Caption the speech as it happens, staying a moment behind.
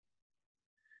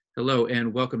Hello,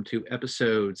 and welcome to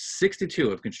episode 62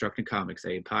 of Constructing Comics,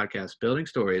 a podcast building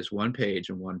stories one page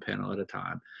and one panel at a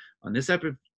time. On this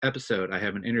episode, I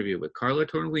have an interview with Carla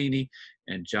Tornellini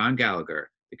and John Gallagher,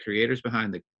 the creators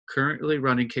behind the currently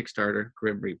running Kickstarter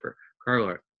Grim Reaper.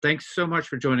 Carla, thanks so much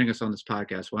for joining us on this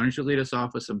podcast. Why don't you lead us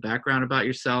off with some background about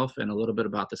yourself and a little bit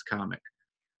about this comic?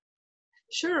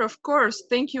 Sure, of course.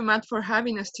 Thank you, Matt, for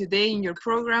having us today in your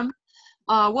program.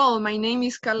 My name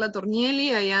is Carla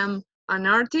Tornielli. I am an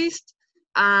artist.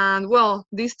 And,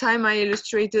 this time I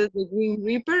illustrated the Green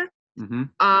Reaper. Mm-hmm.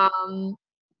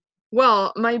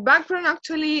 My background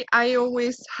actually, I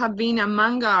always have been a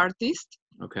manga artist.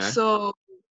 Okay. So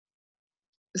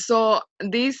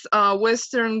this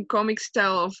Western comic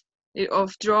style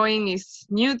of drawing is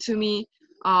new to me.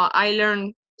 I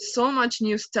learned so much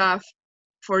new stuff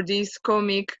for this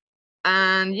comic,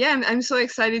 and yeah, I'm so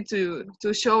excited to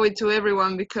show it to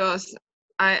everyone because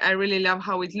I really love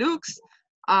how it looks.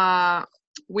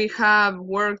 We have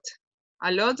worked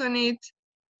a lot on it,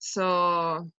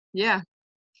 so yeah.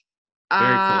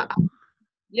 Very cool.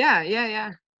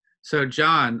 Yeah. So,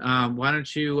 John, why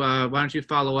don't you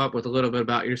follow up with a little bit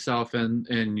about yourself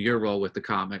and your role with the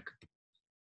comic?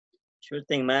 Sure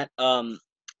thing, Matt.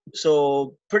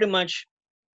 So pretty much,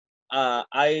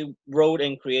 I wrote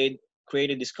and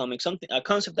created this comic, a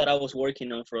concept that I was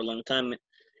working on for a long time,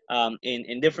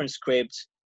 in different scripts,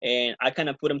 and I kind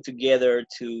of put them together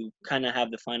to kind of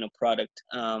have the final product.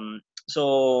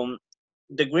 So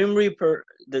the Grim Reaper,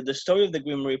 the story of the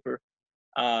Grim Reaper,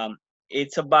 um,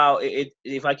 it's about it.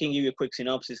 If I can give you a quick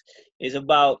synopsis, it's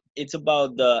about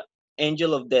the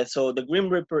angel of death. So the Grim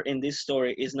Reaper in this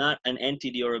story is not an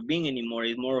entity or a being anymore.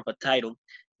 It's more of a title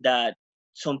that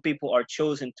some people are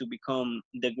chosen to become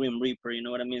the Grim Reaper. You know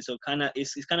what I mean? So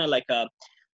it's kind of like a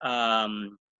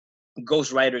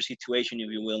Ghost Rider situation,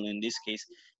 if you will, in this case.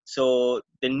 So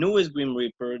the newest Grim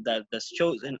Reaper that's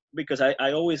chosen, because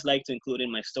I always like to include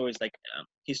in my stories like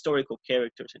historical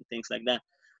characters and things like that.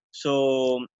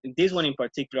 So this one in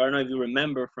particular, I don't know if you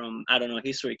remember from, I don't know,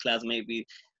 history class maybe,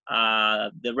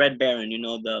 the Red Baron,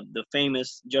 the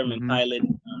famous German Mm-hmm. pilot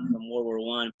from World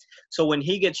War I. So when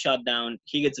he gets shot down,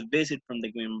 he gets a visit from the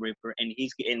Grim Reaper, and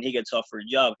he gets offered a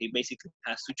job. He basically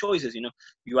has two choices.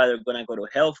 You either gonna go to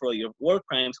hell for all your war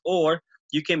crimes, or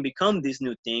you can become this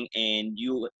new thing and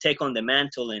you take on the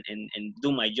mantle and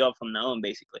do my job from now on,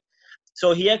 basically.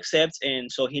 So he accepts, and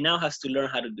so he now has to learn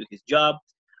how to do his job,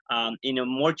 in a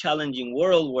more challenging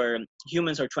world where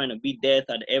humans are trying to beat death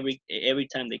at every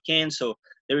time they can. So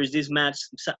there is this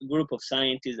group of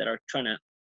scientists that are trying to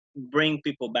bring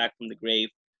people back from the grave.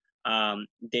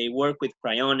 They work with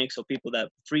cryonics, so people that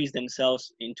freeze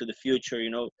themselves into the future,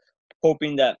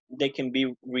 hoping that they can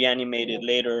be reanimated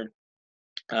later,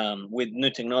 with new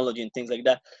technology and things like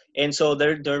that. And so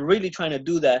they're really trying to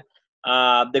do that.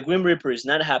 The Grim Reaper is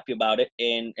not happy about it,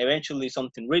 and eventually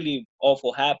something really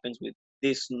awful happens with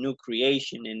this new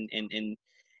creation,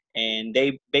 and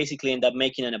they basically end up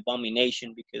making an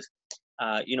abomination because,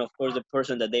 of course, the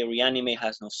person that they reanimate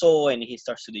has no soul, and he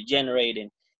starts to degenerate,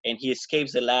 and he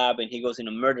escapes the lab, and he goes in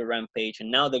a murder rampage,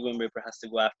 and now the Grim Reaper has to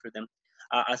go after them.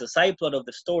 As a side plot of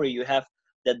the story, you have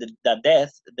that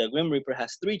the Grim Reaper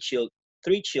has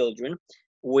three children,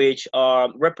 which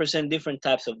represent different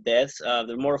types of deaths.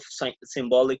 They're more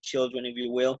symbolic children, if you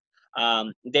will.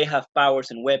 They have powers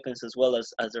and weapons as well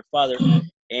as their father,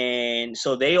 and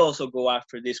so they also go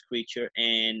after this creature,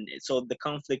 and so the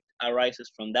conflict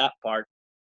arises from that part,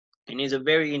 and it's a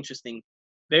very interesting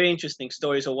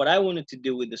story. So what I wanted to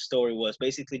do with the story was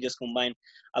basically just combine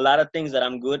a lot of things that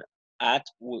I'm good at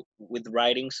with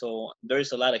writing. So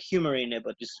there's a lot of humor in it,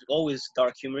 but it's always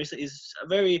dark humor.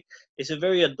 It's a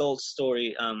very adult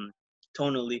story,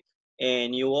 tonally,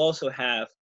 and you also have,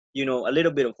 a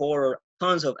little bit of horror,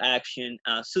 tons of action,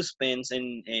 suspense,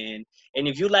 and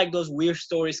if you like those weird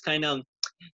stories, kind of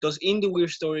those indie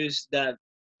weird stories, that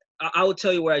I will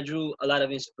tell you where I drew a lot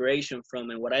of inspiration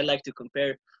from, and what I like to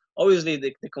compare. Obviously,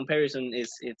 the comparison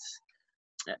is it's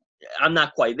I'm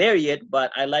not quite there yet,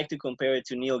 but I like to compare it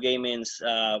to Neil Gaiman's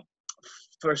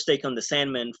first take on the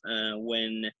Sandman,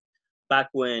 when back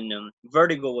when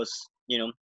Vertigo was,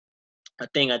 a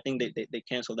thing. I think they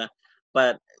canceled that,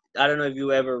 but I don't know if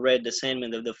you ever read the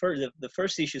Sandman, the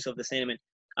first issues of the Sandman.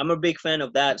 I'm a big fan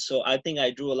of that, so I think I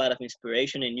drew a lot of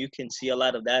inspiration, and you can see a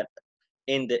lot of that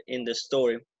in the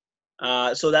story.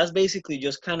 So that's basically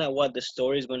just kind of what the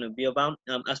story is going to be about.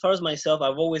 As far as myself,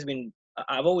 I've always been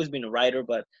a writer,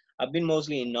 but I've been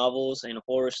mostly in novels and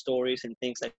horror stories and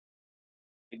things like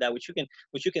that, which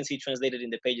you can see translated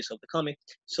in the pages of the comic.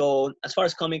 So as far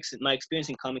as comics, my experience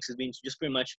in comics has been just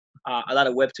pretty much a lot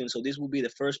of webtoons. So this will be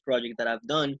the first project that I've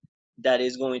done that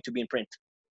is going to be in print.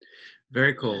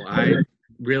 Very cool. I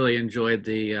really enjoyed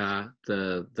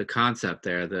the concept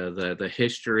there, the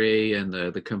history and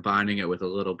the combining it with a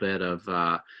little bit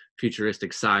of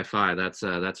futuristic sci-fi. That's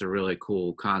a really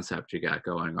cool concept you got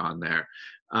going on there.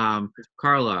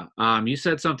 Carla, you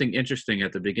said something interesting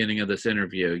at the beginning of this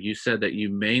interview. You said that you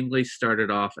mainly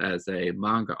started off as a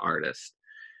manga artist.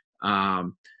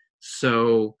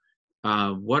 So,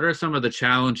 what are some of the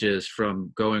challenges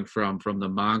from going from the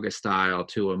manga style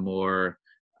to a more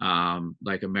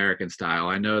like American style?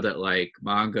 I know that like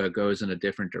manga goes in a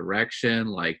different direction.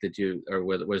 Like, did you, or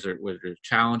was there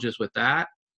challenges with that?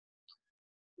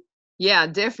 Yeah,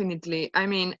 definitely. I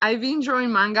mean, I've been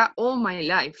drawing manga all my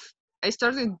life. I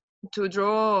started to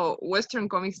draw Western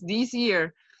comics this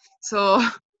year. So,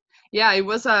 yeah, it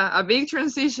was a big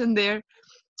transition there.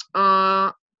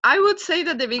 Uh, I would say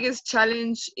that the biggest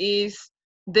challenge is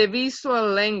the visual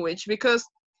language because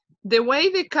the way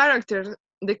the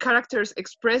characters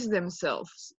express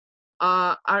themselves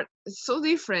are so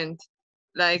different.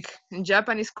 Like in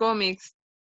Japanese comics,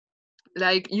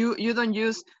 like you don't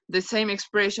use the same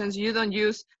expressions, you don't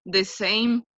use the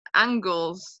same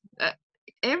angles.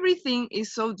 Everything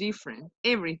is so different.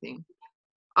 Everything.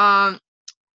 Um,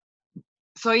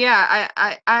 so yeah,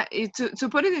 to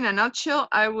put it in a nutshell,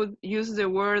 I would use the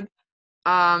word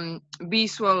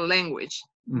visual language.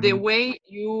 The Hmm. way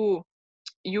you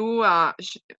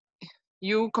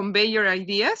you convey your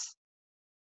ideas,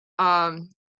 um,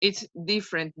 it's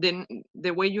different than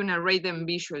the way you narrate them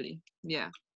visually. Yeah.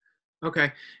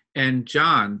 Okay. And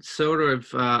John, sort of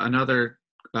another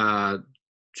uh,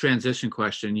 transition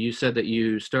question. You said that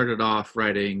you started off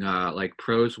writing like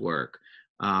prose work.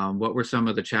 What were some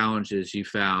of the challenges you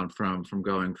found from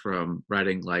going from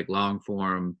writing like long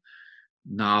form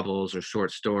novels or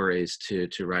short stories to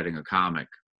writing a comic?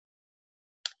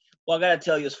 Well, I gotta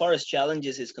tell you, as far as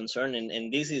challenges is concerned,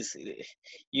 and this is,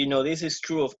 this is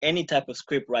true of any type of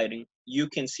script writing. You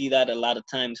can see that a lot of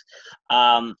times.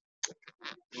 Um,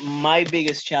 my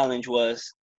biggest challenge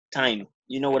was time.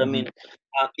 You know what I Hmm. mean?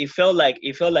 It felt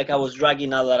like I was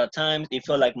dragging out a lot of times. It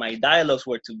felt like my dialogues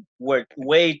were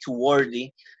way too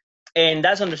wordy, and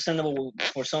that's understandable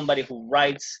for somebody who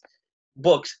writes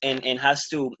books and has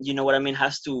to,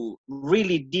 has to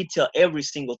really detail every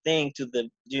single thing to the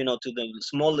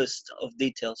smallest of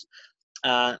details.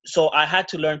 So I had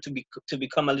to learn to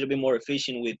become a little bit more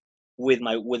efficient with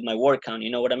my word count.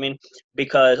 You know what I mean?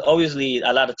 Because obviously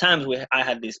a lot of times I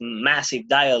had this massive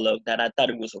dialogue that I thought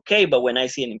it was okay, but when I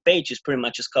see it in page, it's pretty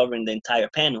much just covering the entire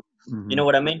panel. You Hmm. know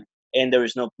what I mean? And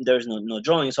there's no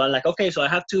drawing. So I'm like, okay, so I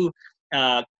have to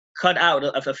uh, cut out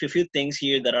a few things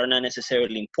here that are not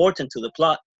necessarily important to the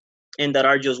plot and that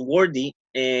are just worthy,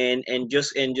 and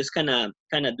just kind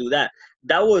of do that.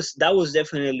 That was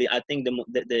definitely, I think,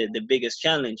 the biggest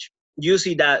challenge. You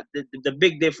see that the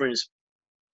big difference.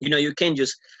 You can't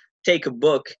just take a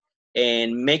book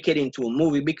and make it into a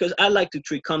movie, because I like to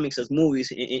treat comics as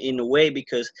movies in a way,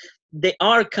 because they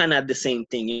are kind of the same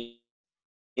thing.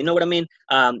 You know what I mean?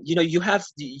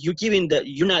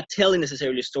 You're not telling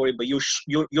necessarily a story, but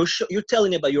you're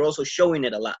telling it, but you're also showing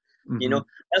it a lot. You Hmm. know,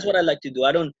 that's what I like to do.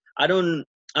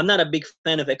 I'm not a big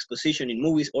fan of exposition in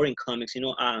movies or in comics.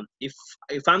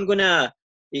 If I'm gonna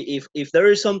if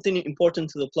there is something important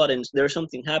to the plot and there's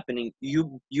something happening,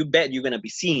 you bet you're gonna be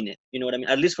seeing it. You know what I mean?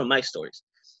 At least from my stories.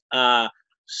 Uh,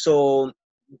 so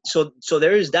so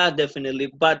there is that, definitely.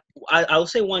 But I'll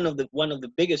say one of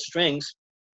the biggest strengths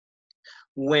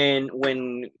when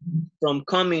from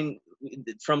coming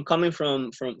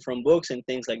from books and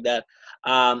things like that,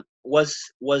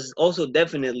 was also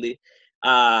definitely,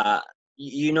 uh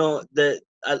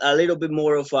a little bit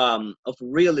more of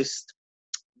realist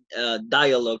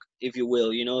dialogue, if you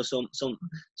will.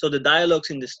 So the dialogues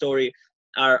in the story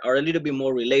are a little bit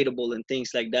more relatable and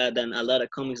things like that than a lot of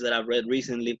comics that I've read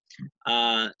recently.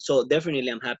 So definitely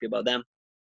I'm happy about them.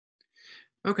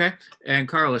 Okay. And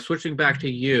Carla, switching back to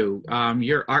you,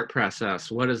 your art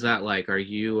process, what is that like? Are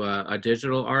you a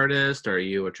digital artist? Are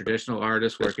you a traditional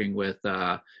artist working with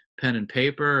pen and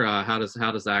paper? How does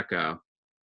that go?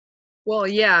 Well,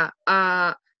 yeah.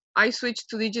 I switched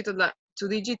to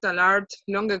digital art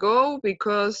long ago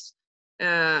because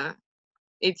uh,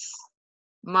 it's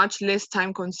much less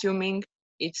time consuming.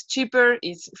 It's cheaper.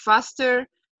 It's faster.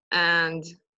 And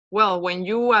well, when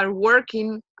you are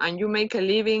working and you make a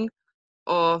living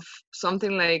of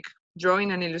something like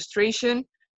drawing an illustration,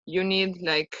 you need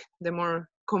like the more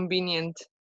convenient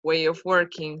way of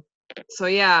working. So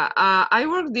yeah, I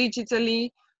work digitally.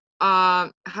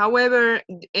 However,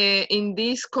 in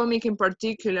this comic in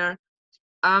particular,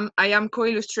 I am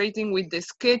co-illustrating with the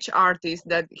sketch artist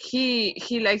that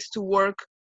he likes to work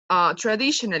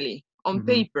traditionally on Mhm.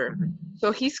 paper.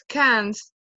 So he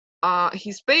scans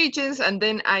his pages, and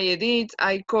then I edit,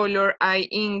 I color, I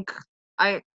ink,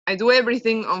 I do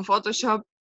everything on Photoshop.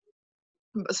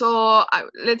 So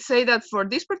let's say that for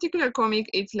this particular comic,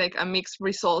 it's like a mixed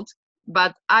result,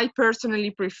 but I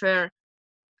personally prefer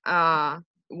uh,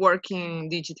 working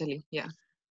digitally. Yeah.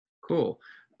 Cool.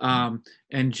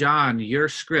 And John, your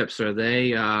scripts, are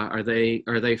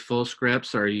they full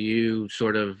scripts? Are you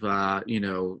sort of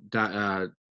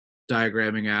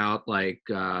diagramming out like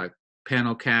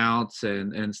panel counts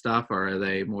and stuff, or are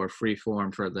they more free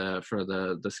form for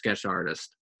the sketch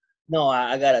artist? No,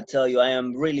 I gotta tell you, I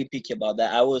am really picky about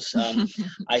that. I was,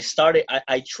 I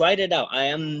tried it out. I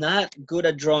am not good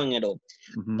at drawing at all,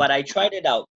 Hmm. but I tried it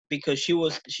out because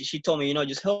she told me,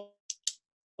 just help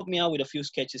me out with a few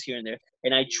sketches here and there.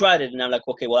 And I tried it, and I'm like,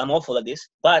 okay, well, I'm awful at this,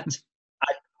 I,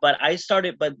 I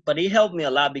started, but it helped me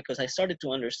a lot because I started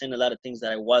to understand a lot of things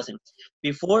that I wasn't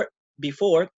before.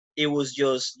 Before it was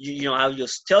just, I'll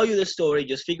just tell you the story,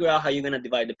 just figure out how you're gonna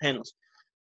divide the panels.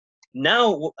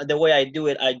 Now the way I do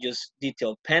it, I just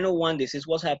detail panel one, this is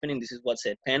what's happening, this is what's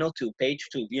said, panel two, page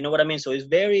two, you know what I mean? So it's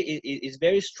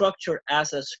very structured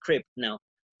as a script now.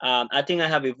 I think I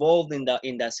have evolved in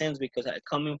that sense because I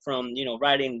coming from,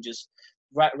 writing, just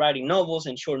writing novels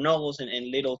and short novels and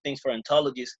little things for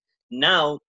anthologies.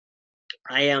 Now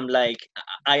I am like,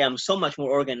 I am so much more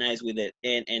organized with it,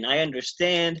 and I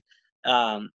understand.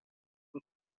 um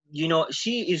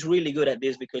she is really good at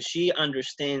this because she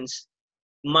understands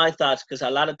my thoughts, because a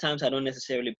lot of times I don't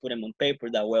necessarily put them on paper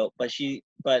that well,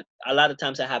 but a lot of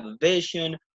times I have a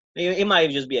vision. It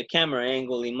might just be a camera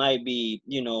angle, it might be,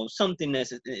 something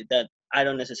that I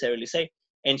don't necessarily say,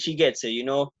 and she gets it.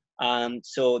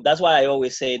 So that's why I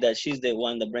always say that she's the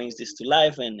one that brings this to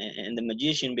life, and the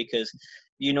magician, because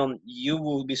you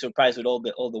will be surprised with all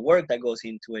the work that goes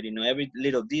into it. Every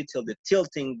little detail, the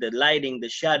tilting, the lighting, the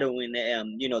shadowing,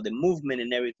 the movement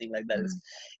and everything like that.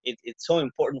 It's so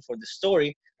important for the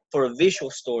story, for a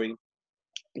visual story,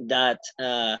 that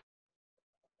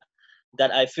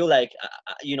that I feel like,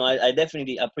 I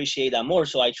definitely appreciate that more.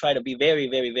 So I try to be very,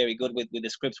 very, very good with the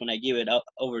scripts when I give it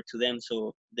over to them,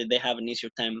 so that they have an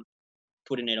easier time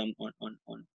putting it on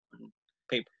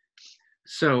paper.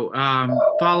 So,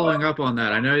 following up on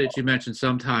that, I know that you mentioned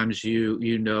sometimes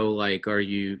like, or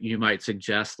you might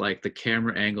suggest like the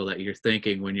camera angle that you're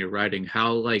thinking when you're writing.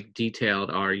 How like detailed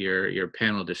are your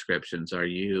panel descriptions? Are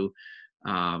you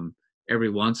every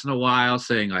once in a while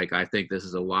saying like, I think this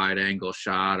is a wide angle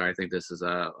shot, or I think this is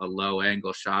a low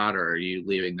angle shot, or are you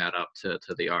leaving that up to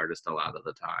the artist a lot of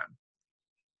the time?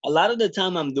 A lot of the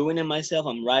time I'm doing it myself,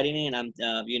 I'm writing it, and I'm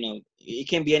it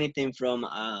can be anything from,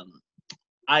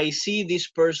 I see this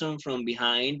person from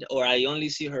behind, or I only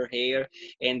see her hair,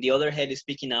 and the other head is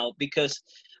sticking out. Because,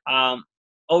 um,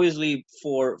 obviously,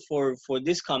 for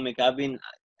this comic, I've been,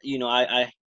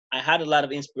 I had a lot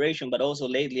of inspiration, but also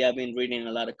lately I've been reading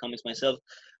a lot of comics myself.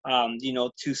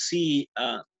 To see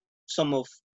some of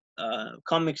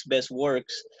comics' best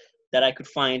works that I could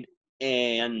find,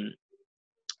 and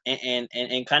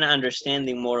and kind of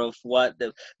understanding more of what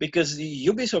the, because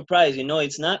you'll be surprised,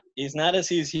 it's not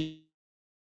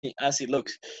as it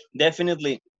looks.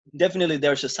 Definitely definitely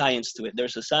there's a science to it.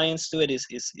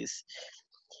 Is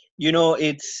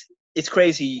it's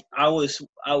crazy. I was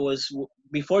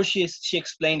before she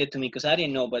explained it to me, because I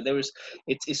didn't know, but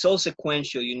it's so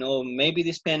sequential. Maybe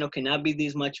this panel cannot be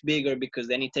this much bigger, because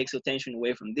then it takes attention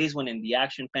away from this one, and the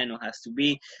action panel has to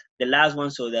be the last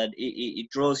one, so that it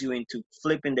draws you into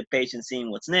flipping the page and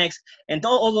seeing what's next, and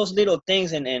all those little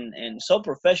things, and so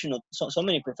professional, so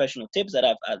many professional tips that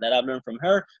I've learned from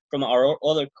her, from our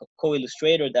other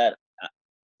co-illustrator, that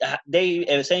they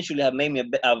essentially have made me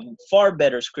a far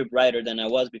better script writer than I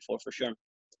was before, for sure.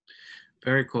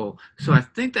 Very cool. So I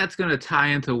think that's going to tie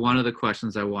into one of the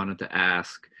questions I wanted to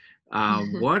ask.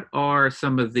 What are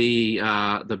some of the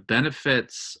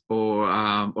benefits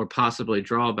or possibly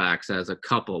drawbacks as a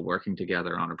couple working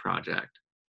together on a project?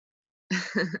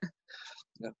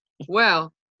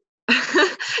 Well,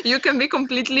 you can be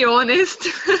completely honest.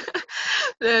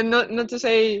 Not to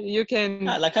say you can.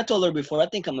 Like I told her before, I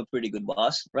think I'm a pretty good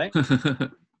boss, right?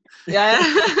 Yeah.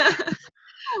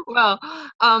 Well,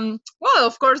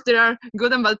 of course there are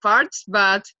good and bad parts,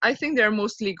 but I think they're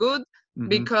mostly good Hmm.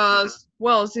 because,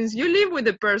 well, since you live with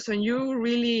the person, you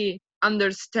really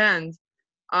understand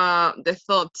the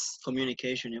thoughts.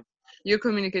 Communication, yeah. You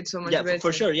communicate so much Yeah, for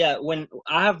better. sure. Yeah, when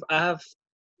I have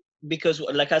because,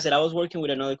 like I said, I was working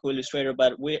with another co-illustrator,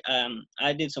 but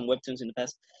I did some webtoons in the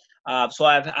past. So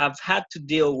I've had to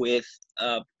deal with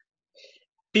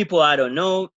people I don't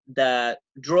know that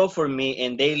draw for me,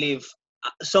 and they live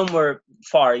somewhere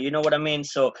far. You know what I mean?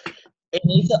 So And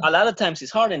it's, a lot of times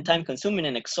it's hard and time consuming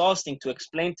and exhausting to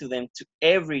explain to them to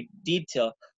every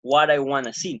detail what I want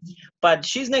to see. But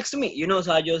she's next to me,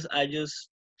 so I just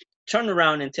turn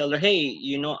around and tell her, hey,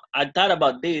 I thought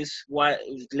about this. Why,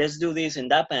 let's do this in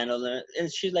that panel.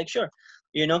 And she's like, sure,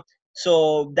 you know.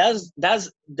 So that's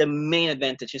the main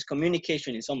advantage. Is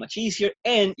communication is so much easier,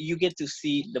 and you get to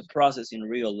see the process in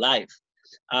real life.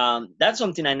 That's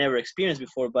something I never experienced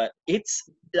before, but it's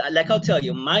like, I'll tell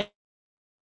you, my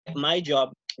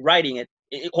job writing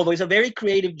although it's a very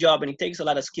creative job and it takes a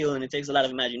lot of skill and it takes a lot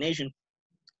of imagination,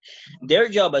 their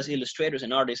job as illustrators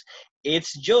and artists,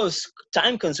 it's just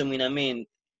time consuming. I mean,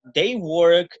 they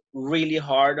work really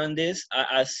hard on this.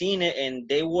 I've seen it, and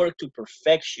they work to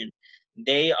perfection.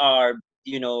 They are,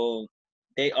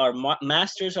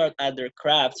 masters at their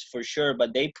crafts for sure,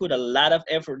 but they put a lot of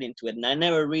effort into it. And I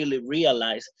never really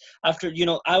realized after,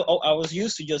 I was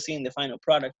used to just seeing the final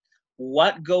product,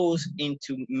 what goes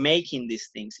into making these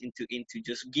things, into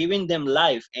just giving them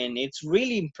life. And it's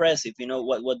really impressive,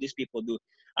 what these people do.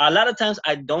 A lot of times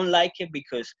I don't like it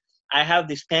because I have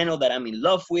this panel that I'm in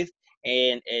love with,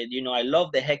 and I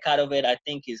love the heck out of it. I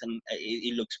think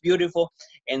it looks beautiful.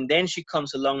 And then she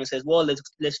comes along and says, well,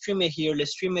 let's trim it here,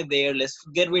 let's trim it there, let's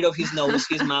get rid of his nose,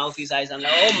 his mouth, his eyes. I'm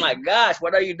like, oh my gosh,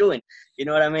 what are you doing? You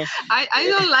know what I mean? I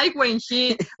don't like when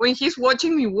he's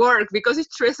watching me work, because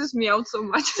it stresses me out so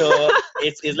much. So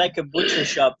it's like a butcher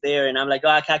shop there, and I'm like, oh,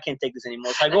 I can't take this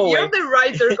anymore. So I go away. You're the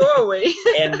writer, go away.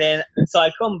 And then so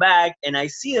I come back and I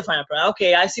see the final product.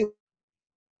 Okay, I see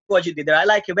what you did there. I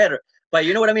like it better. But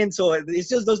you know what I mean? So it's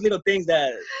just those little things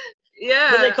that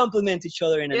they complement each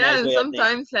other in a nice way. And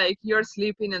sometimes like you're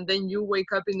sleeping and then you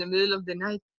wake up in the middle of the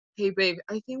night. Hey babe,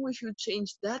 I think we should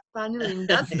change that panel in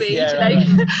that page. Yeah, right.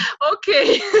 Like,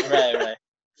 okay. Right.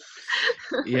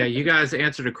 Yeah, you guys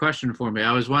answered a question for me.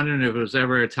 I was wondering if there was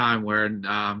ever a time where,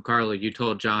 Carla, you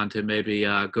told John to maybe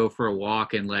go for a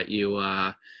walk and let you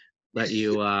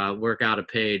work out a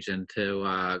page and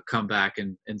to come back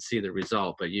and see the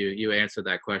result. But you answered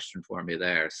that question for me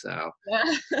there. So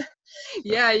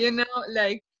Yeah,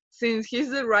 like, since he's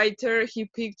the writer, he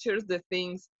pictures the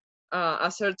things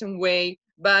a certain way.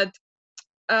 But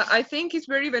I think it's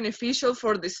very beneficial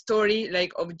for the story,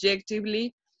 like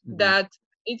objectively, Mhm. that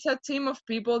it's a team of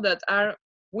people that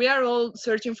we are all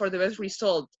searching for the best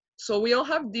result. So we all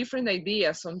have different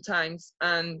ideas sometimes,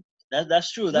 and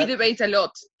that's true. we debate a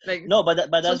lot. Like, no, but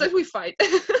that's, sometimes we fight.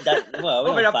 Well,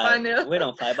 we over don't a fight. panel. We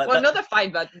don't fight. But not a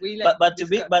fight, but we like. But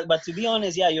to be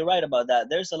honest, yeah, you're right about that.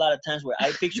 There's a lot of times where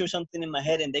I picture something in my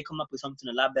head and they come up with something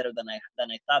a lot better than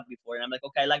I thought before, and I'm like,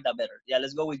 okay, I like that better. Yeah,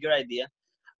 let's go with your idea.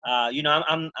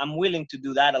 I'm willing to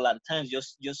do that a lot of times,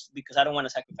 just because I don't want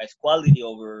to sacrifice quality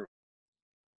over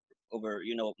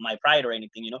my pride or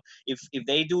anything. If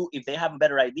they have a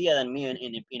better idea than me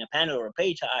in a panel or a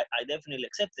page, I definitely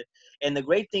accept it. And the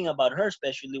great thing about her,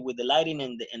 especially with the lighting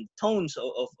and the tones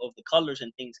of the colors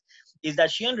and things, is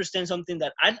that she understands something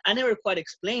that I never quite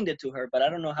explained it to her, but I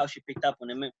don't know how she picked up on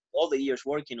it. All the years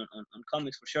working on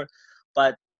comics for sure.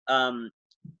 But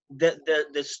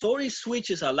the story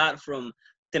switches a lot from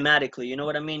thematically, you know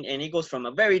what I mean? And it goes from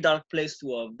a very dark place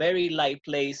to a very light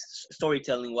place,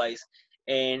 storytelling wise.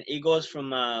 And it goes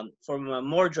from a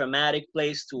more dramatic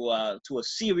place to a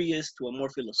serious, to a more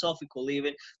philosophical,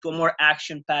 even to a more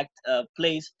action-packed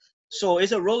place. So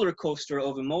it's a roller coaster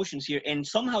of emotions here, and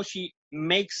somehow she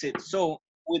makes it so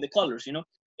with the colors.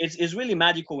 It's really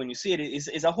magical when you see it.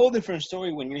 It's a whole different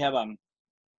story when you have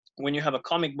a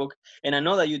comic book. And I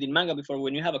know that you did manga before.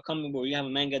 When you have a comic book, you have a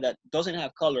manga that doesn't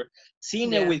have color.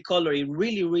 Seeing it with color, it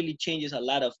really, really changes a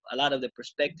lot of the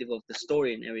perspective of the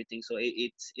story and everything. So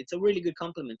it's a really good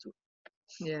compliment to it.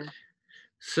 Yeah.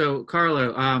 So,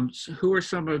 Carlo, who are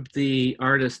some of the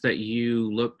artists that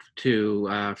you look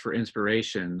to for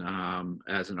inspiration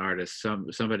as an artist?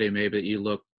 Somebody maybe that you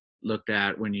looked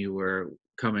at when you were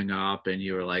coming up, and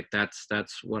you were like, "That's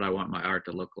what I want my art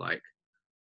to look like."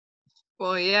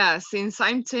 Well, yeah, since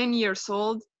I'm 10 years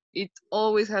old, it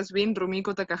always has been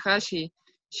Rumiko Takahashi.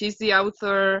 She's the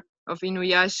author of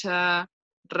Inuyasha,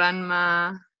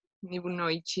 Ranma,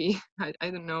 Nibunoichi.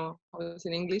 I don't know how it's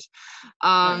in English.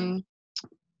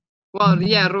 Well,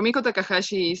 yeah, Rumiko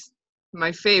Takahashi is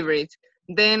my favorite.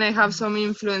 Then I have some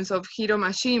influence of Hiro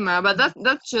Mashima, but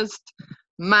that's just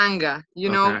manga,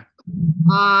 Okay.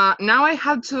 Now I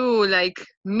have to like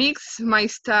mix my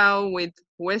style with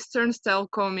Western style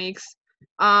comics.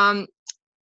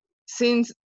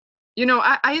 Since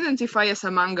I identify as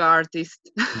a manga artist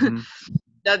Mhm.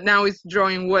 that now is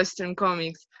drawing Western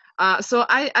comics. So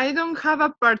I don't have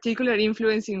a particular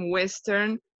influence in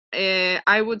Western.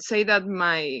 I would say that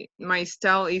my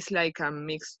style is like a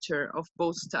mixture of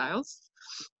both styles.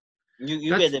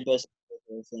 You get the best.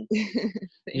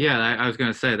 Yeah, I was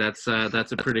gonna say that's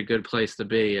a pretty good place to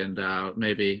be, and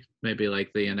maybe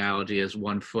like the analogy is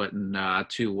one foot in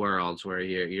two worlds, where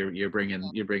you're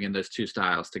bringing those two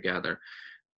styles together.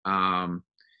 Um,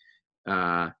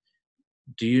 uh,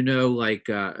 do you know, like,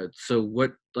 so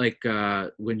what, like,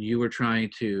 when you were trying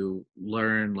to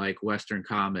learn like Western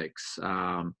comics,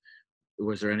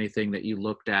 was there anything that you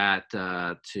looked at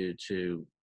to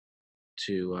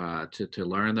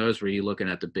learn those? Were you looking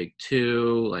at the big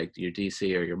two, like your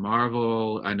DC or your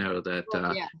Marvel? I know that.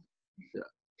 Yeah.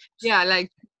 Yeah, like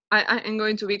I'm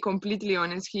going to be completely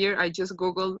honest here. I just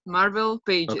Googled Marvel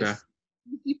pages. Okay.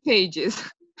 Pages.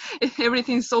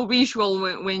 Everything's so visual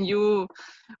when you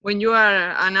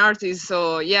are an artist.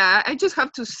 So yeah, I just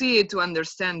have to see it to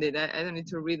understand it. I don't need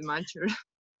to read much.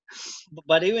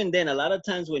 But even then, a lot of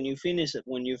times when you finish a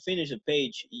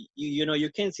page, you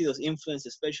can see those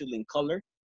influences, especially in color.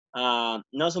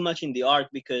 Not so much in the art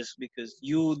because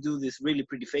you do these really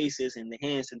pretty faces and the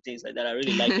hands and things like that. I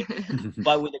really like it.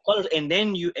 But with the colors, and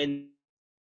then you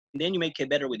make it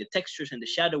better with the textures and the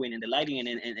shadowing and the lighting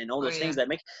and all those things that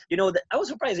make, I was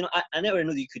surprised. I never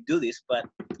knew you could do this, but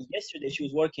yesterday she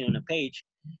was working on a page,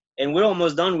 and we're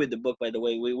almost done with the book, by the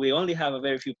way. We only have a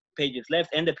very few pages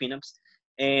left and the pinups,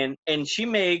 and she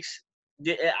makes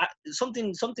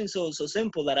something so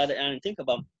simple that I didn't think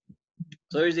about.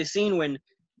 So there's a scene when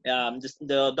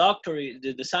the doctor,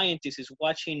 the scientist, is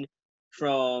watching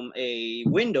from a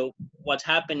window what's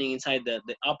happening inside the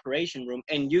operation room,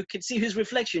 and you could see his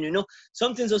reflection.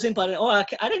 Something so simple. I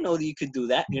didn't know that you could do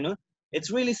that.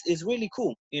 It's really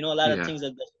cool. A lot of things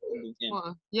that.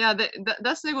 Yeah,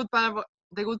 that's the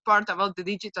good part about the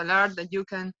digital art, that you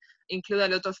can include a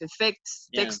lot of effects,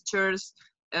 textures,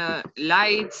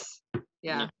 lights.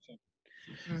 Yeah.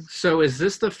 So is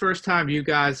this the first time you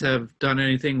guys have done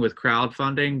anything with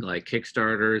crowdfunding, like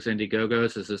Kickstarters,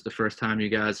 Indiegogos? Is this the first time you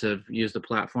guys have used a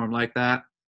platform like that?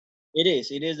 It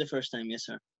is the first time. Yes,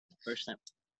 sir. First time.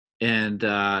 And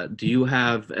do you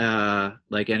have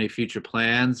like any future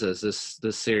plans? Is this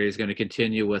series going to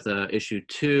continue with issue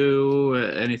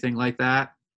 2, anything like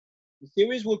that? The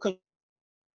series will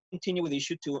continue with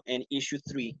issue 2 and issue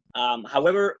 3.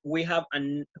 However, we have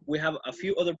a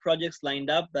few other projects lined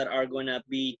up that are going to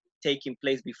be taking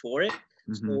place before it.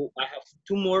 Mm-hmm. So I have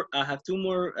two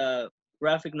more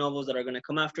graphic novels that are going to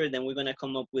come after it. Then we're going to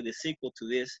come up with a sequel to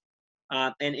this.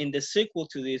 And in the sequel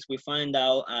to this, we find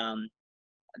out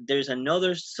there's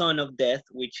another son of death,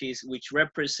 which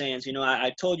represents,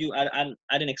 I told you, I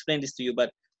didn't explain this to you,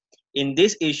 but in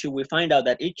this issue, we find out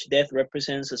that each death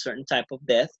represents a certain type of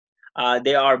death.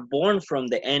 They are born from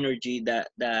the energy that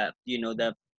that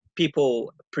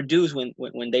people produce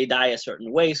when they die a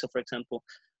certain way. So, for example,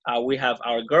 we have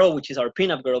our girl, which is our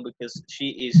pinup girl, because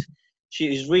she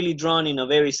is really drawn in a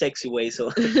very sexy way. So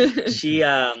she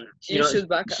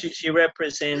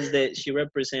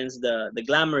represents the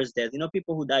glamorous death.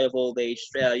 People who die of old age,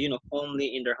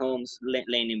 calmly in their homes,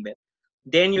 laying in bed.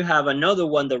 Then you have another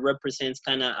one that represents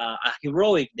kind of a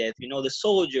heroic death, the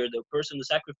soldier, the person who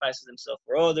sacrifices himself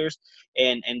for others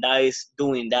and dies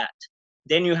doing that.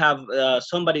 Then you have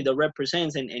somebody that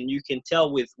represents, and you can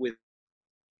tell with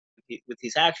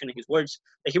his action and his words,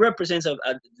 that he represents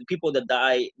the people that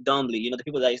die dumbly, the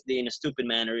people that die in a stupid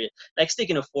manner, like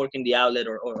sticking a fork in the outlet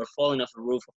or falling off a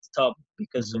roof off the top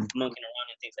because of monkeying around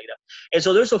and things like that. And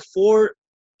so there's a 4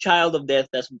 child of death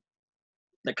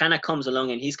that kind of comes along,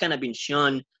 and he's kind of been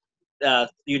shunned,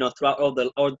 throughout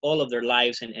all of their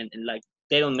lives, and like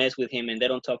they don't mess with him and they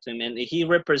don't talk to him, and he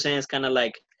represents kind of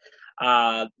like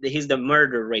he's the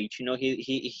murder rage.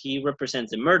 He represents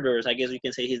the murderers. I guess you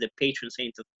can say he's the patron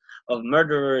saint of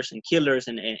murderers and killers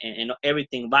and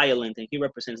everything violent, and he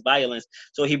represents violence.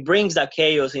 So he brings that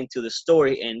chaos into the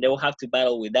story, and they'll have to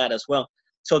battle with that as well.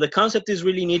 So the concept is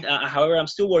really neat. However, I'm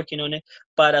still working on it.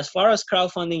 But as far as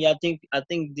crowdfunding, I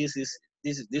think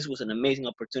this was an amazing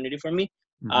opportunity for me.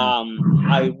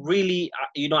 I really,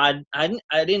 I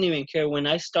didn't even care when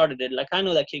I started it. Like, I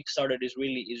know that Kickstarter is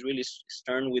really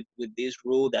stern with this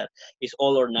rule that it's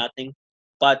all or nothing.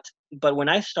 But when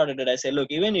I started it, I said, look,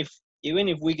 even if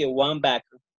we get one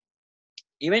backer,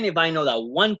 even if I know that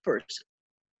one person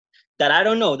that I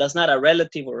don't know, that's not a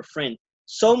relative or a friend,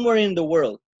 somewhere in the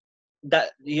world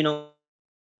that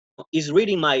is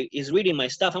reading my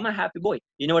stuff, I'm a happy boy.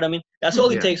 You know what I mean? That's all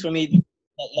it takes for me.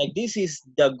 Like, this is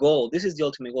the goal. This is the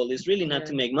ultimate goal. It's really not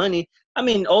to make money. I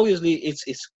mean, obviously,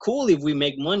 it's cool if we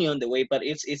make money on the way, but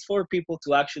it's for people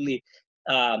to actually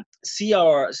see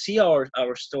our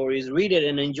stories, read it,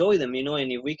 and enjoy them.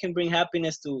 And if we can bring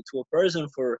happiness to a person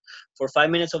for 5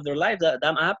 minutes of their life, that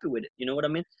I'm happy with it. You know what I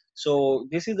mean? So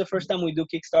this is the first time we do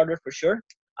Kickstarter for sure.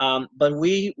 But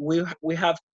we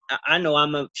have. I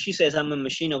know she says I'm a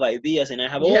machine of ideas, and I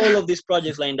have Yeah. all of these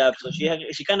projects lined up. So she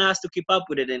kind of has to keep up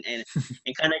with it, and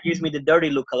kind of gives me the dirty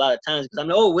look a lot of times because I'm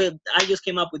like, oh well, I just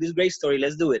came up with this great story.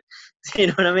 Let's do it. You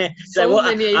know what I mean? It's like, So well,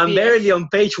 many I'm ideas. barely on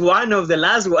page 1 of the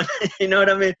last one. You know what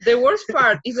I mean? The worst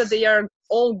part is that they are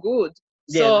all good.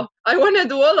 Yeah. So I want to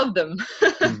do all of them.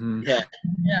 Mhm. Yeah.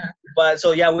 Yeah. But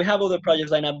so yeah, we have other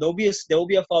projects lined up. There will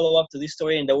be a follow up to this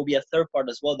story, and there will be a third part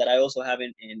as well that I also have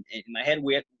in my head.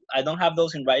 I don't have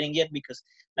those in writing yet because,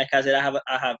 like I said, I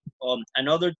have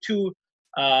another 2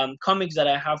 comics that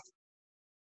I have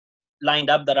lined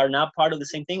up that are not part of the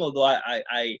same thing. Although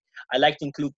I like to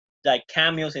include like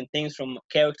cameos and things from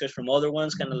characters from other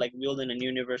ones, kind of like building a new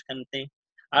universe kind of thing.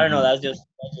 I don't know. Mhm. That's just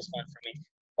fun for me.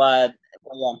 But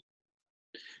yeah.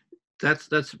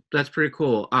 That's pretty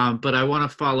cool. But I want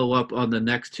to follow up on the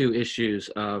next 2 issues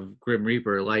of Grim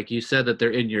Reaper. Like you said that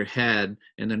they're in your head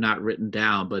and they're not written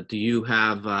down, but do you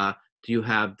have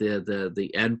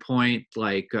the end point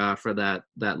like for that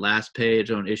last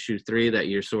page on issue 3 that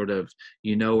you're sort of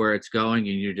where it's going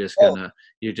and you're just gonna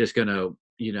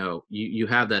you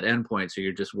have that end point, so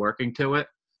you're just working to it?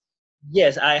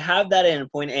 Yes, I have that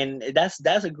endpoint, and that's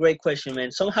a great question,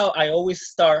 man. Somehow I always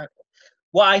start.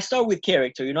 Well, I start with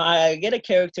character. I get a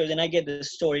character, then I get the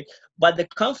story. But the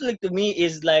conflict to me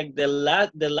is like the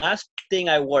last thing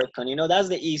I work on. That's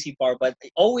the easy part. But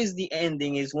always the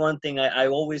ending is one thing I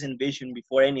always envision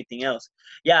before anything else.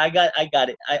 Yeah, I got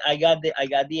it. I got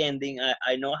the ending.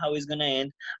 I know how it's gonna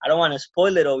end. I don't want to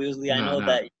spoil it. Obviously, I No, know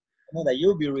no. that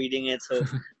you'll be reading it. So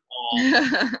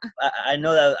I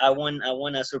know that I want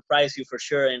to surprise you for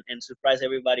sure, and surprise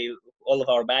everybody, all of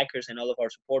our backers and all of our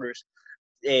supporters,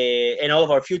 and all of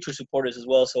our future supporters as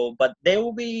well. So, but it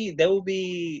will be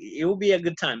a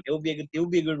good time. It will be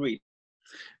a good read.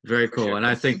 Very For cool, sure. and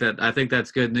I think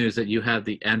that's good news that you have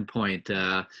the end point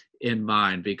in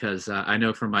mind, because I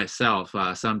know for myself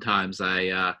sometimes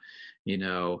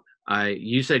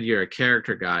you said you're a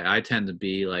character guy. I tend to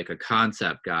be like a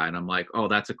concept guy, and I'm like, oh,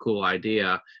 that's a cool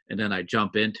idea, and then I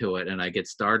jump into it and I get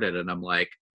started, and I'm like,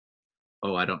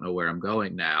 oh, I don't know where I'm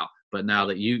going now. But now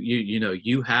that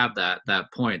you have that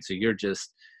point, so you're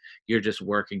just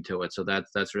working to it. So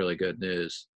that's really good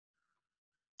news.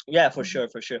 Yeah, for sure,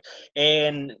 for sure.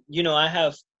 And I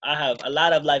have a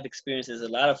lot of life experiences, a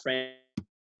lot of friends,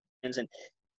 and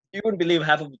you wouldn't believe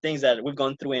half of the things that we've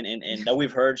gone through and that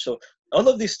we've heard. So all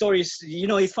of these stories,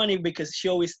 it's funny because she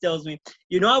always tells me,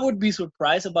 I would be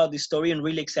surprised about this story and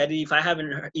really excited if I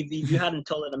haven't heard, if you hadn't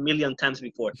told it a million times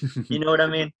before. You know what I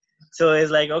mean? So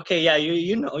it's like, okay, yeah,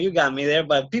 you got me there,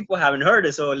 but people haven't heard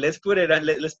it, so let's put it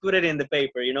let's put it in the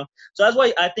paper. So that's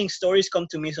why I think stories come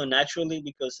to me so naturally,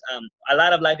 because a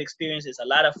lot of life experiences, a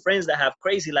lot of friends that have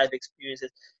crazy life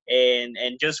experiences,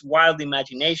 and just wild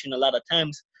imagination a lot of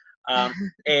times. um,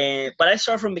 but I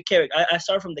start from the character. I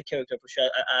start from the character for sure.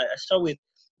 I start with,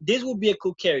 this would be a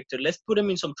cool character. Let's put him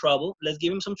in some trouble. Let's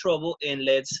give him some trouble, and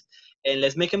let's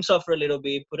make him suffer a little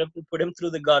bit. Put him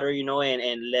through the gutter,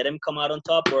 and let him come out on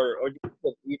top,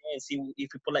 and see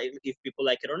if people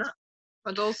like it or not.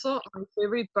 But also, my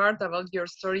favorite part about your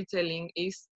storytelling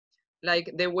is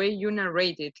like the way you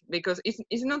narrate it, because it's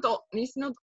not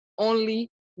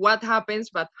only what happens,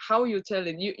 but how you tell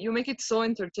it. You make it so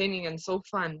entertaining and so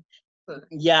fun. So,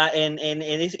 Yeah, and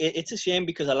it's a shame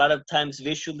because a lot of times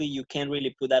visually you can't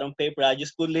really put that on paper. I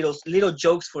just put little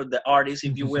jokes for the artists,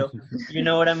 if you will. You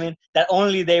know what I mean? That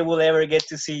only they will ever get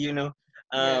to see.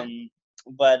 yeah.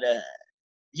 But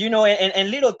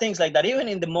and little things like that. Even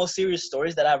in the most serious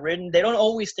stories that I've written, they don't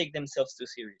always take themselves too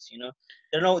serious.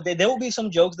 There will be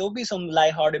some jokes, there will be some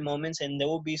lighthearted moments, and there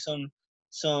will be some.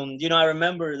 I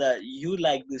remember that you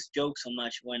like this joke so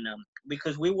much when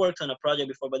because we worked on a project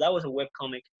before, but that was a web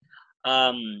comic.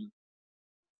 um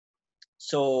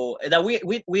so that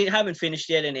we haven't finished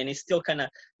yet, and it's still kind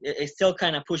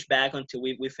of pushed back until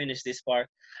we finish this part.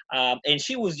 And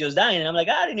she was just dying, and I'm like,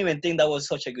 I didn't even think that was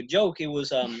such a good joke. It was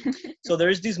so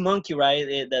there's this monkey, right?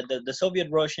 The Soviet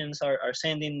Russians are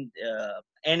sending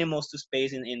animals to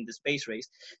space in the space race.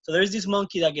 So there's this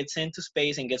monkey that gets sent to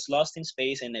space and gets lost in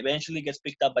space and eventually gets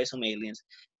picked up by some aliens.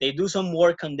 They do some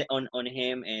work on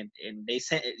him, and they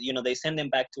send him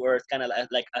back to Earth, kind of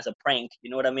like as a prank. You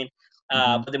know what I mean?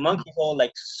 Mhm. But the monkey's all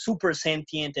like super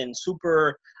sentient and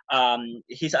super.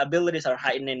 His abilities are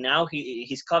heightened, and now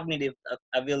his cognitive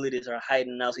abilities are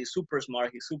heightened. Now he's super smart.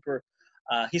 He's super.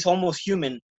 He's almost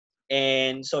human,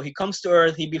 and so he comes to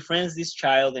Earth. He befriends this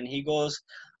child, and he goes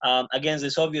against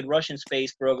the Soviet Russian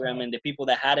space program and the people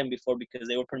that had him before because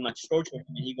they were pretty much torturing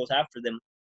him. And he goes after them,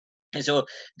 and so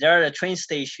they're at a train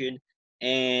station,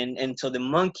 and so the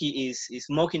monkey is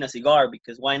smoking a cigar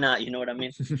because why not? You know what I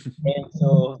mean? And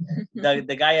so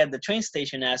the guy at the train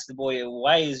station asked the boy,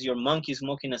 "Why is your monkey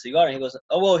smoking a cigar?" And he goes,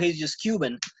 "Oh well, he's just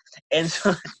Cuban." And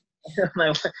so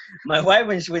my my wife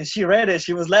when she read it,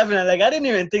 she was laughing. I'm like, I didn't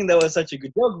even think that was such a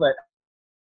good joke, but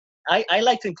I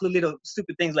like to include little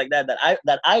stupid things like that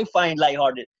I find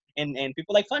lighthearted and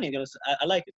people like funny. You know, so I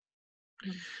like it.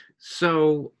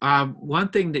 So one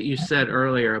thing that you said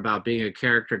earlier about being a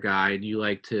character guy and you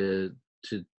like to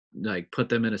like put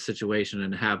them in a situation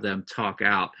and have them talk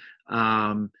out,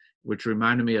 which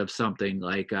reminded me of something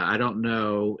like I don't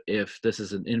know if this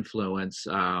is an influence,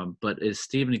 but is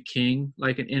Stephen King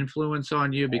like an influence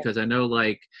on you? Because I know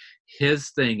like his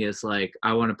thing is like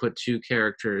I want to put two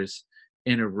characters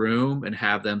in a room and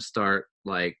have them start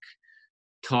like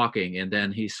talking, and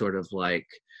then he sort of like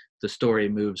the story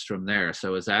moves from there.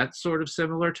 So is that sort of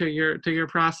similar to your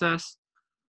process?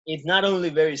 It's not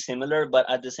only very similar, but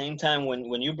at the same time,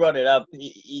 when you brought it up,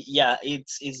 yeah,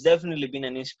 it's definitely been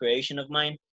an inspiration of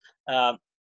mine. Um,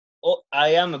 I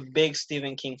am a big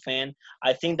Stephen King fan.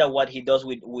 I think that what he does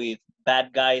with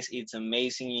bad guys, it's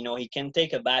amazing. You know, he can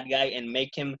take a bad guy and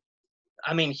make him.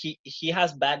 I mean, he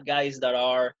has bad guys that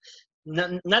are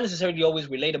not necessarily always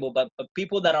relatable, but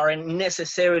people that aren't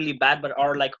necessarily bad, but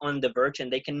are like on the verge,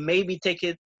 and they can maybe take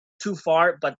it too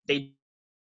far, but they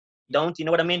don't. You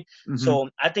know what I mean? Hmm. So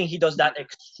I think he does that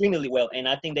extremely well, and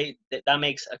I think that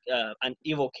makes an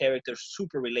evil character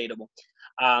super relatable.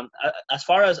 As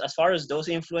far as those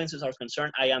influences are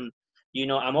concerned, I am, you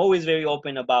know, I'm always very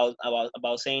open about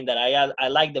saying that I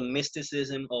like the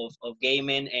mysticism of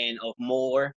Gaiman and of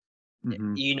Moore.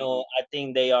 Hmm. You know, I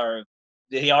think they are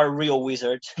real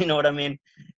wizards. You know what I mean?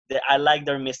 I like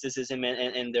their mysticism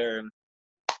and their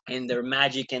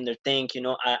magic and their thing. You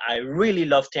know, I really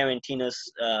love Tarantino's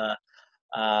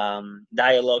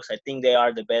dialogues. I think they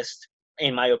are the best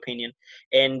in my opinion,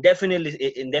 and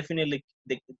definitely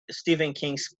the Stephen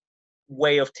King's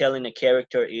way of telling a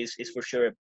character is for sure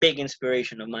a big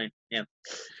inspiration of mine. Yeah.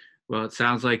 Well, it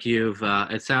sounds like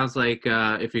it sounds like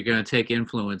if you're going to take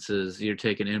influences, you're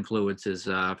taking influences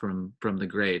from the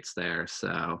greats there.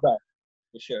 So Right.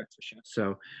 For sure. For sure.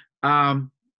 so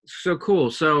um so cool.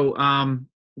 So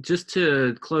just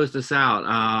to close this out,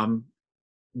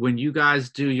 when you guys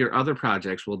do your other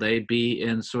projects, will they be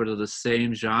in sort of the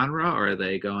same genre, or are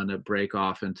they going to break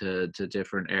off into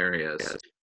different areas?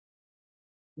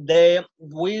 We're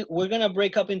gonna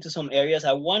break up into some areas.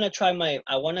 I want to try my hand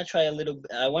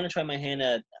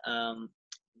at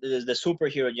the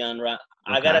superhero genre.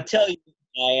 I Okay. gotta tell you,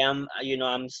 I'm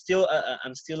still a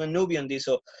newbie on this,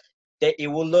 so that it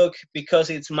will look, because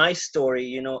it's my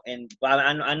story, and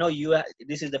I know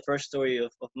this is the first story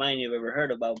of mine you've ever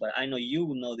heard about, but I know you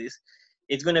will know this.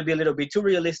 It's going to be a little bit too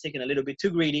realistic and a little bit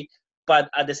too greedy, but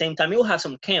at the same time it will have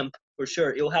some camp for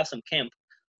sure. It will have some camp,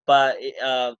 but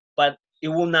it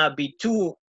will not be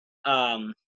too,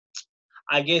 um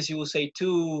I guess you would say,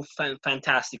 too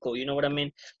fantastical. You know what I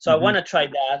mean? So I Hmm. want to try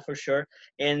that for sure.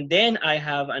 And then I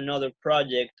have another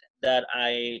project that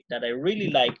I really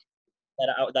like,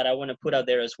 that I want to put out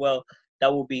there as well.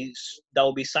 That will be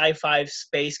sci-fi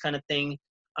space kind of thing,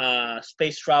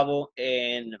 space travel,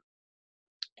 and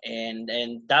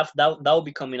that will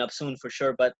be coming up soon for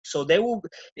sure. But so they will.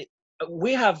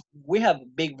 We have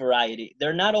big variety.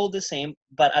 They're not all the same,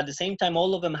 but at the same time,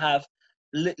 all of them have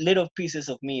little pieces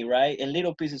of me, right, and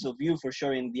little pieces of you for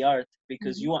sure in the art,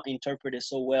 because Mhm. you interpret it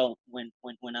so well when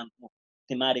I'm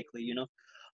thematically,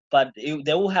 But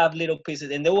they will have little pieces,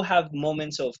 and they will have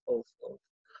moments of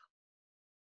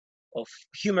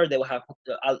humor. They will have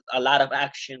a lot of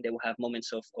action. They will have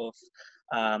moments of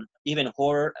even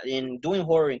horror. In doing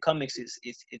horror in comics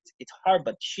it's hard,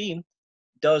 but she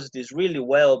does this really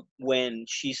well when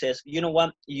she says, you know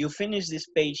what, you finish this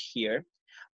page here,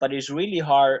 but it's really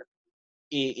hard,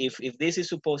 if this is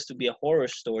supposed to be a horror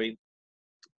story,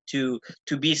 to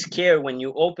be scared when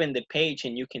you open the page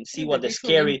and you can see Yeah, the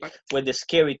visual impact. what the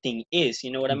scary thing is.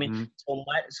 You know what I mean? Hmm.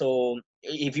 So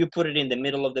if you put it in the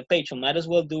middle of the page, you might as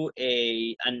well do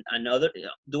it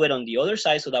on the other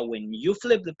side, so that when you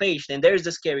flip the page, then there's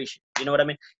the scary shit. You know what I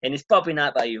mean? And it's popping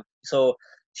out at you. So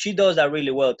she does that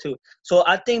really well too. So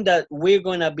I think that we're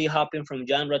gonna be hopping from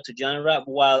genre to genre,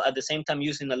 while at the same time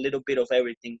using a little bit of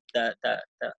everything that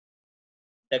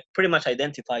pretty much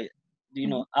identify,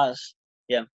 Mhm. us.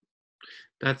 Yeah.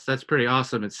 That's pretty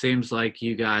awesome. It seems like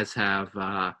you guys have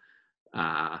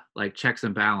like checks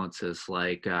and balances.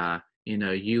 Like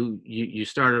you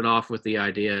started off with the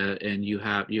idea, and you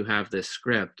have this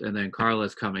script, and then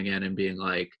Carla's coming in and being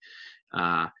like,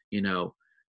 uh, you know,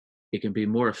 it can be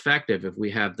more effective if we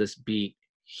have this beat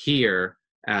here,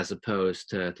 as opposed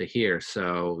to here.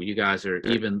 So you guys are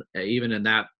even in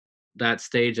that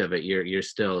stage of it, you're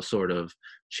still sort of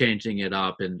changing it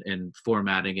up and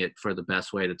formatting it for the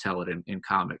best way to tell it in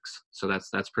comics. So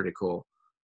that's pretty cool.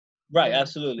 Right,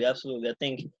 absolutely, absolutely. I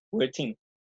think we're a team.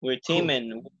 We're a team, Cool.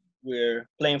 and we're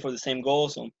playing for the same goal,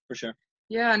 so for sure.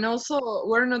 Yeah, and also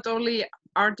we're not only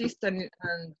artists and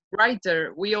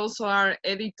writer, we also are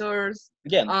editors,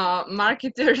 Yeah,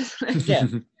 marketers, yeah,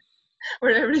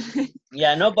 we're everything.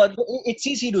 yeah. No, but it's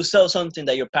easy to sell something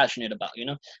that you're passionate about. You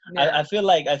know, Yeah. I feel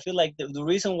like the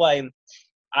reason why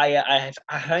I'm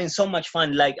having so much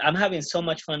fun, like I'm having so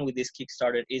much fun with this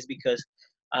Kickstarter, is because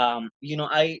you know,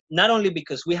 I not only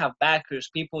because we have backers,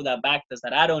 people that backed us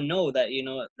that I don't know, that, you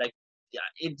know, like, yeah,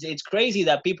 it's crazy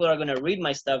that people are gonna read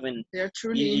my stuff, and They're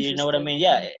truly you know what I interested. mean?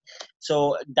 Yeah.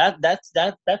 So that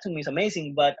to me is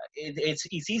amazing, but it's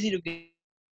easy to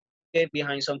get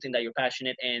behind something that you're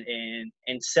passionate and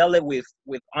sell it with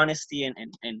honesty and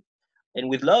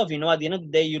with love. You know, at the end of the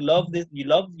day, you love this, you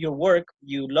love your work,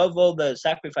 you love all the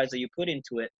sacrifice that you put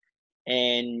into it,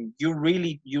 and we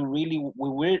really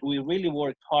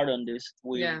worked hard on this.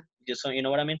 We Yeah. just, you know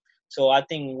what I mean. So I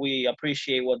think we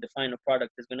appreciate what the final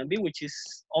product is going to be, which is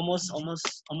almost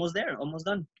there, almost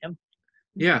done. Yeah.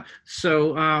 Yeah.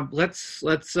 So let's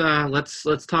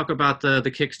talk about the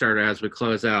Kickstarter as we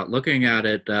close out. Looking at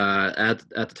it at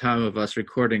the time of us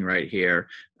recording right here,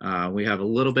 we have a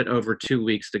little bit over 2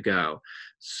 weeks to go.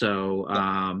 So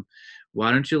why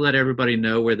don't you let everybody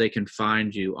know where they can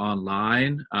find you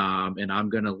online? And I'm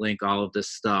going to link all of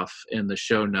this stuff in the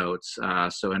show notes,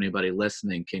 so anybody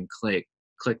listening can click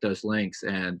those links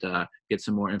and get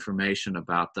some more information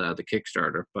about the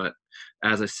Kickstarter. But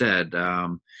as I said,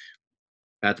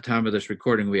 at the time of this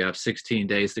recording, we have 16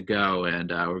 days to go,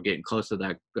 and we're getting close to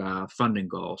that funding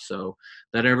goal. So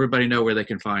let everybody know where they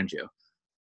can find you.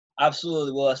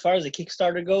 Absolutely. Well, as far as the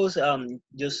Kickstarter goes,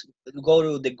 just go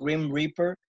to the Grim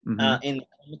Reaper Mm-hmm. in the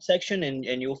comment section, and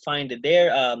you'll find it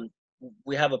there.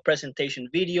 We have a presentation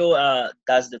video.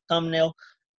 That's the thumbnail,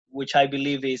 which I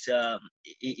believe is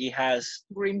it has,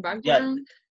 Green yeah, background,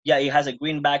 yeah, it has a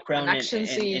green an background, action and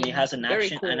it scene. has Very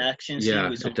an cool. action scene Yeah,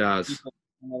 with it some does. people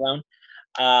around.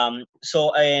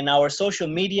 So in our social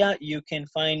media, you can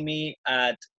find me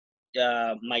at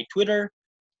my Twitter,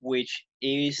 which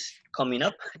is coming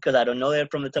up because I don't know it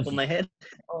from the top of my head.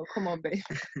 Oh, come on, babe.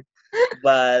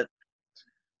 But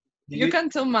You can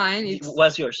tell mine. It's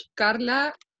what's yours?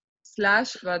 Carla /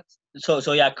 but So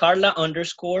yeah, Carla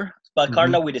underscore, but Mm-hmm.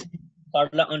 Carla with a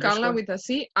Carla underscore, Carla with a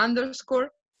C _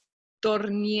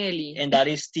 Tornielli. and that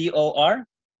is TORNIELLI.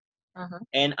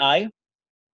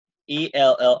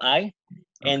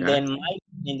 And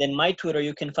Okay. then my Twitter,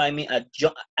 you can find me at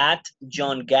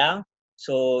John Gal.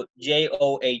 So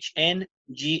JOHNGAL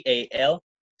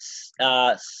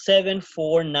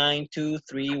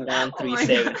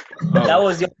 749233137. God. That Oh,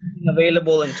 was the only thing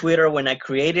available on Twitter when I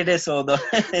created it. So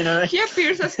you know, He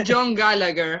appears as John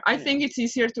Gallagher. I think it's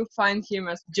easier to find him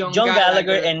as John John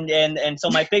Gallagher, Gallagher. and so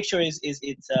my picture is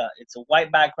it's a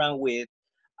white background with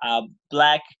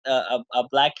black a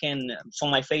black, and so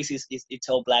my face is it's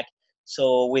all black.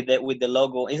 So with the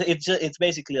logo, it's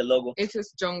basically a logo. It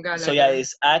says John Gallagher. So yeah,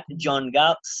 it's at John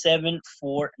Gal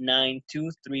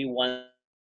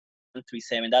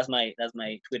 749233137. That's my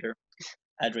Twitter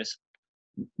address.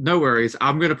 no worries.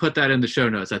 I'm going to put that in the show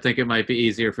notes. I think it might be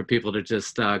easier for people to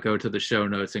just go to the show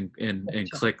notes and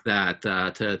click that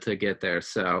to get there.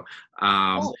 So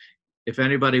if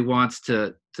anybody wants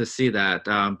to see that,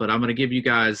 but I'm going to give you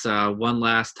guys one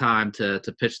last time to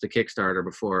pitch the Kickstarter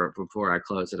before I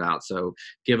close it out. So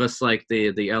give us like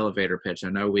the elevator pitch. I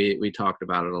know we talked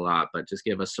about it a lot, but just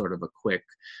give us sort of a quick,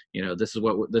 this is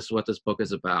what this book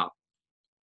is about.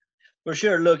 For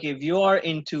sure. Look, if you are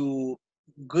into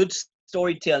good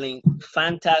storytelling,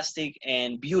 fantastic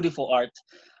and beautiful art,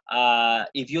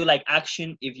 if you like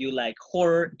action, if you like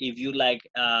horror, if you like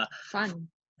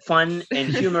fun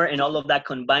and humor and all of that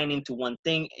combined into one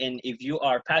thing, and if you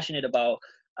are passionate about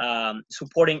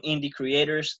supporting indie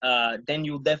creators, then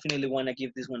you definitely want to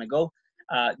give this one a go.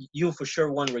 You for sure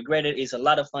won't regret it. It's a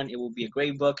lot of fun. It will be a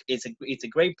great book. It's a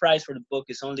great price for the book.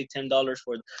 It's only $10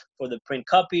 for the print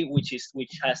copy, which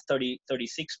has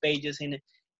 36 pages in it,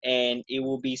 and it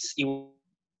will be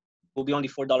only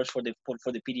 $4 for the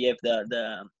PDF,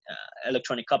 the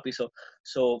electronic copy. So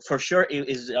for sure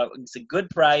it's a good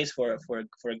price for a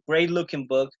great looking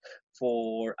book,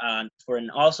 for an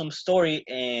awesome story,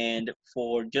 and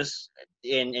for just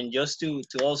to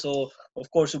also, of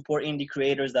course, support indie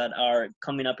creators that are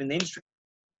coming up in the industry.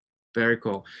 Very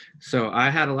cool. So I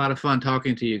had a lot of fun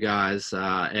talking to you guys,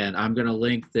 and I'm going to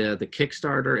link the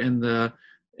Kickstarter in the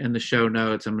in the show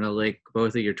notes. I'm going to link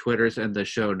both of your Twitters in the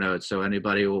show notes. So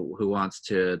anybody who wants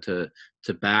to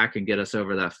back and get us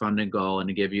over that funding goal and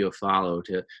to give you a follow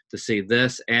to see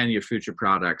this and your future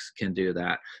products can do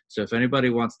that. So if anybody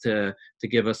wants to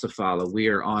give us a follow, we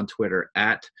are on Twitter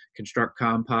at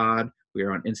ConstructComPod. We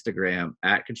are on Instagram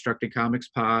at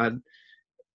ConstructingComicsPod.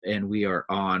 And we are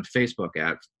on Facebook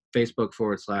at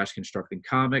Facebook.com/Constructing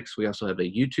Comics. We also have a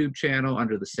YouTube channel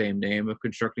under the same name of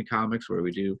Constructing Comics, where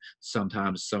we do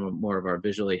sometimes some more of our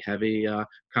visually heavy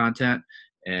content.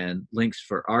 And links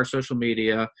for our social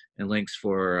media and links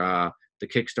for the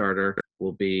Kickstarter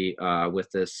will be with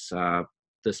this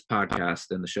this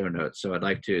podcast in the show notes. So I'd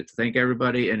like to thank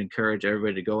everybody and encourage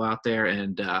everybody to go out there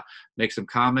and make some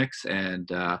comics and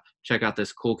check out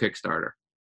this cool Kickstarter.